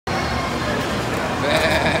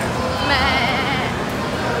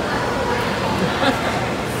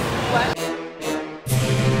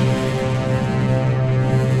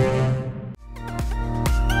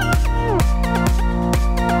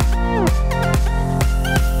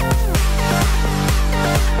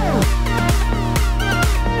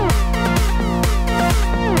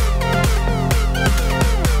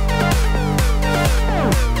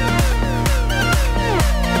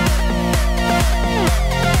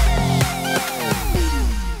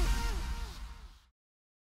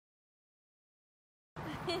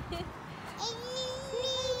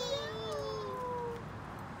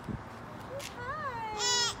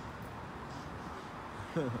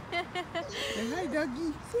Say hi,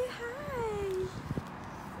 doggy. Say hi.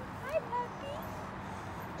 Hi, puppy.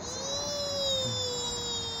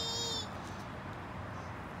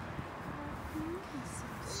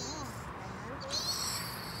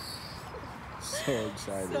 So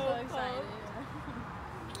excited. So excited.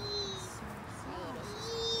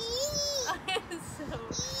 So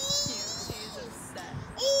cute. She's obsessed.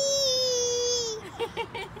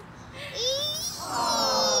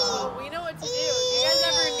 Oh, we know what to do. If you guys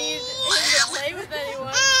ever need him to play with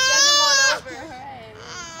anyone, send him on over. Alright.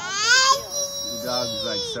 The dog's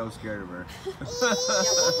like so scared of her. Yeah,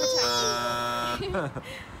 we'll protect you.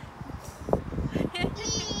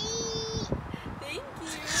 Thank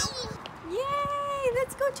you. Yay!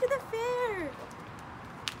 Let's go to the fair.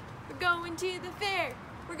 We're going to the fair.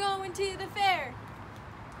 We're going to the fair.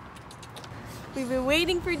 We've been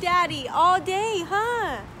waiting for Daddy all day,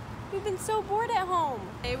 huh? We've been so bored at home.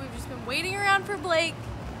 Hey, we've just been waiting around for Blake.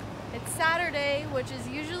 It's Saturday, which is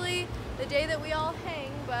usually the day that we all hang,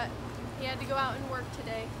 but he had to go out and work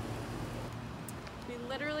today. We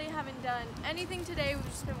literally haven't done anything today. We've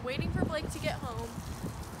just been waiting for Blake to get home.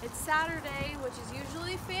 It's Saturday, which is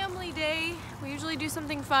usually family day. We usually do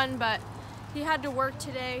something fun, but he had to work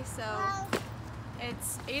today, so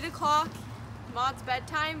it's 8 o'clock. Maude's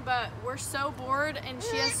bedtime, but we're so bored and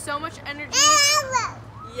she has so much energy.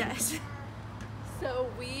 Yes. So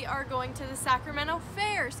we are going to the Sacramento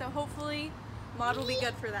Fair, so hopefully Maude will be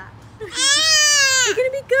good for that. You're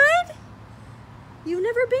gonna be good? You've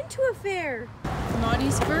never been to a fair.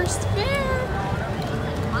 Maude's first fair.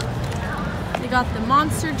 They got the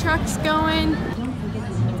monster trucks going.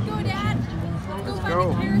 Let's go, Dad. Let's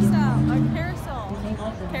go find a carousel.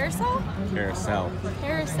 A carousel. Carousel? Carousel.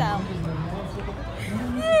 Carousel.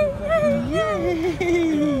 Yay, yay, yay.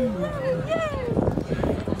 Yay.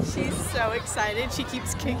 She's so excited. She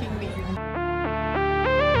keeps kicking me.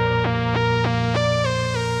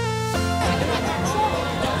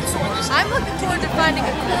 I'm looking forward to finding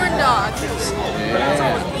a corn dog. Yeah.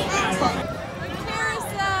 A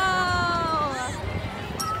carousel.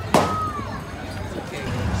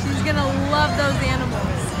 She's gonna love those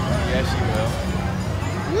animals. Yeah, she will.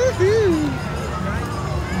 Woohoo!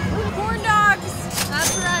 Corn dogs!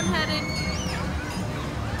 That's where I'm headed.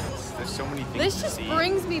 There's so many things This to just see.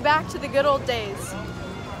 brings me back to the good old days.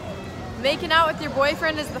 Making out with your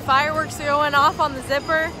boyfriend as the fireworks are going off on the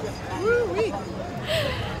zipper. Woo-wee.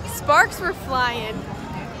 Sparks were flying.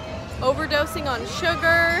 Overdosing on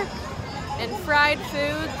sugar and fried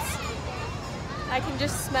foods. I can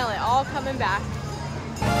just smell it all coming back.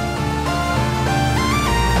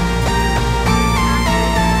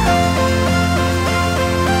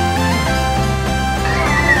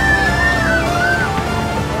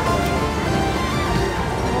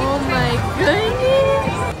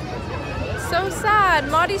 So sad.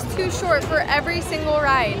 Maude's too short for every single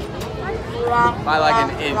ride. By like an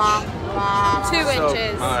inch. 2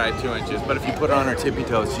 inches. Alright, 2 inches. But if you put her on her tippy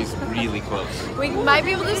toes, she's really close. We might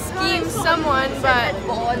be able to scheme someone, but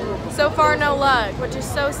so far no luck, which is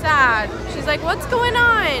so sad. She's like, what's going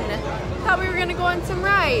on? Thought we were gonna go on some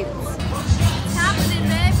rides. What's happening,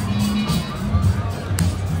 babe?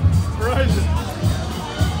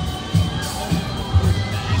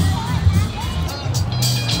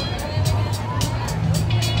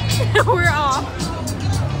 We're off.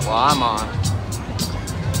 Well, I'm on.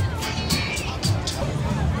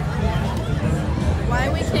 Why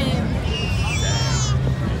we came.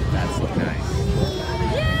 That's nice.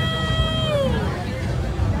 Yay!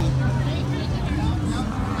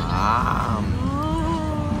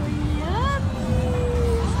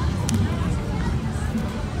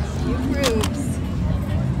 You groups.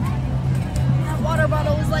 That water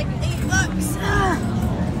bottle was like $8.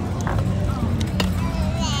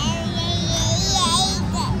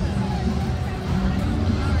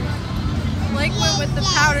 Blake went with the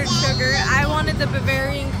powdered sugar. I wanted the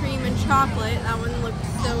Bavarian cream and chocolate. That one looked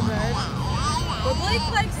so good. But Blake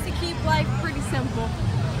likes to keep life pretty simple.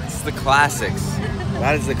 It's the classics.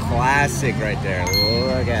 That is the classic right there.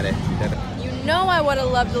 Look at it. You know I would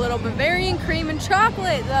have loved a little Bavarian cream and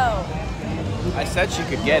chocolate though. I said she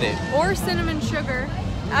could get it. Or cinnamon sugar.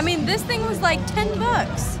 I mean, this thing was like $10.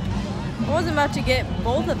 I wasn't about to get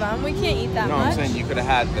both of them. We can't eat that No, much. I'm saying you could have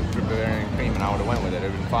had the Bavarian cream and I would have went with it.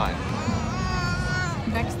 It would have been fine.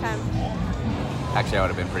 Next time. Actually, I would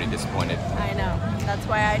have been pretty disappointed. I know. That's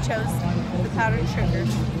why I chose the powdered sugar.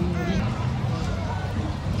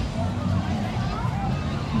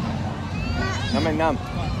 Num.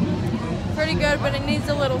 Pretty good, but it needs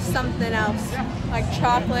a little something else, like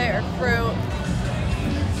chocolate or fruit.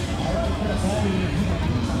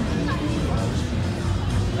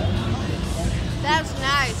 That's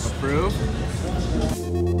nice. Approve?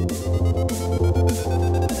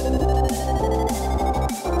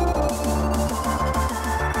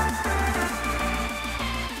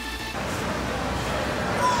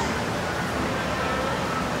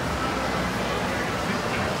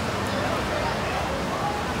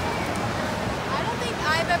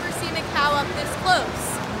 I've ever seen a cow up this close.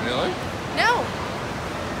 Really? No.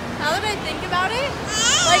 Now that I think about it,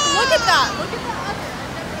 like look at that. Look at the other.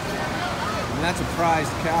 And that's a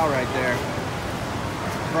prized cow right there.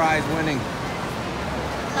 Prize winning.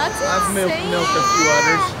 That's insane. I've milked a few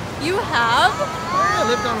udders. You have? Yeah, I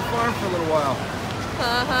lived on a farm for a little while.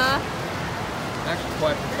 Uh-huh. Actually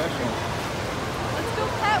quite professional. Let's go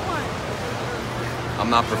pet one.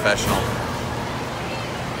 I'm not professional.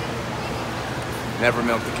 Never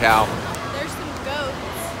milked a cow. There's some goats.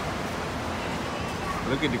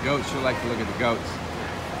 Look at the goats. She'll like to look at the goats.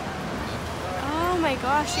 Oh my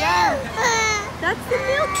gosh, yeah. That's the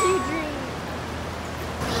milk you drink.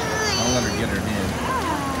 I'll let her get her in.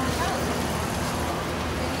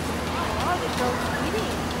 Oh, the goat's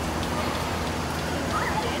eating.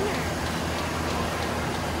 Dinner.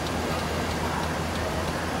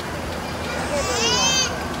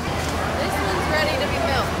 This one's ready to be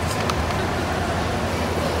milked.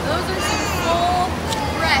 Those are some full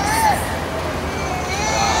breasts.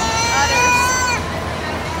 Udders.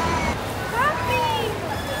 Puppy!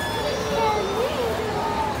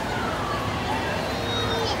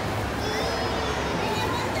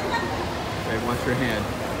 Okay, wash your hand.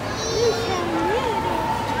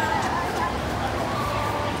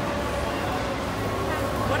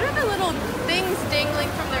 What are the little things dangling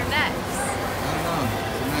from their necks? I don't know.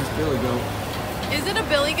 It's a nice billy goat. Is it a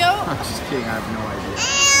billy goat? I'm just kidding. I have no idea.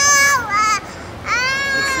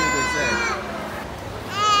 Let's see what they say.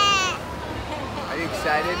 Are you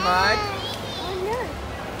excited, Maude? Oh, yeah.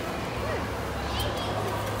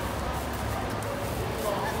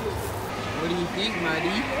 What do you think,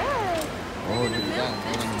 Muddy? Yeah. Oh, look at that.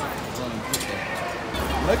 Hold on, put that.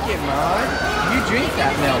 Look at Maude. You drink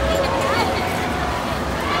that milk.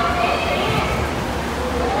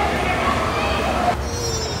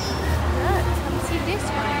 Look, come see this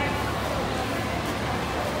one.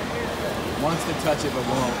 Wants to touch it but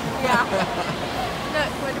won't. Yeah.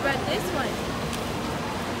 Look, what about this one?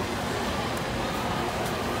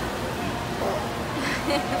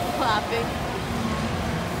 Laughing.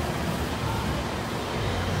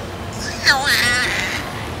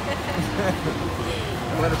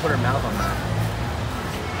 Let her put her mouth on that.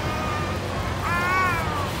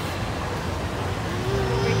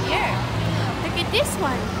 Over here. Look at this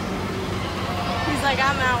one. He's like,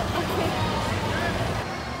 I'm out.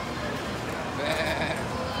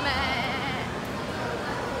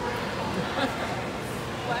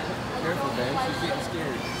 Careful, babe. She's getting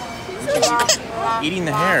scared. Eating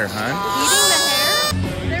the hair, hon. Eating the hair?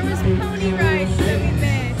 There was pony rides that we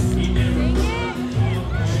missed. Dang it.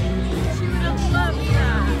 She would have loved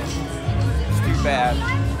that. It's too bad.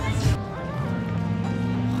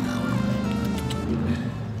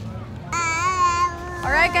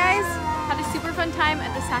 Alright guys, had a super fun time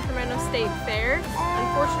at the Sacramento State Fair.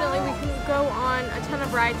 Unfortunately we couldn't go on a ton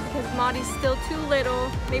of rides because Maude's still too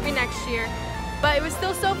little, maybe next year. But it was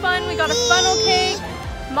still so fun. We got a funnel cake.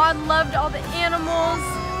 Maude loved all the animals.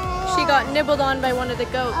 She got nibbled on by one of the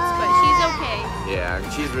goats, but she's okay. Yeah,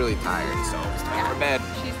 she's really tired, so it's time for bed.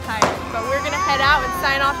 She's tired. But we're gonna head out and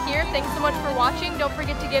sign off here. Thanks so much for watching. Don't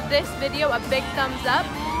forget to give this video a big thumbs up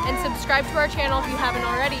and subscribe to our channel if you haven't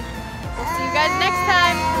already. We'll see you guys next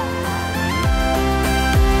time.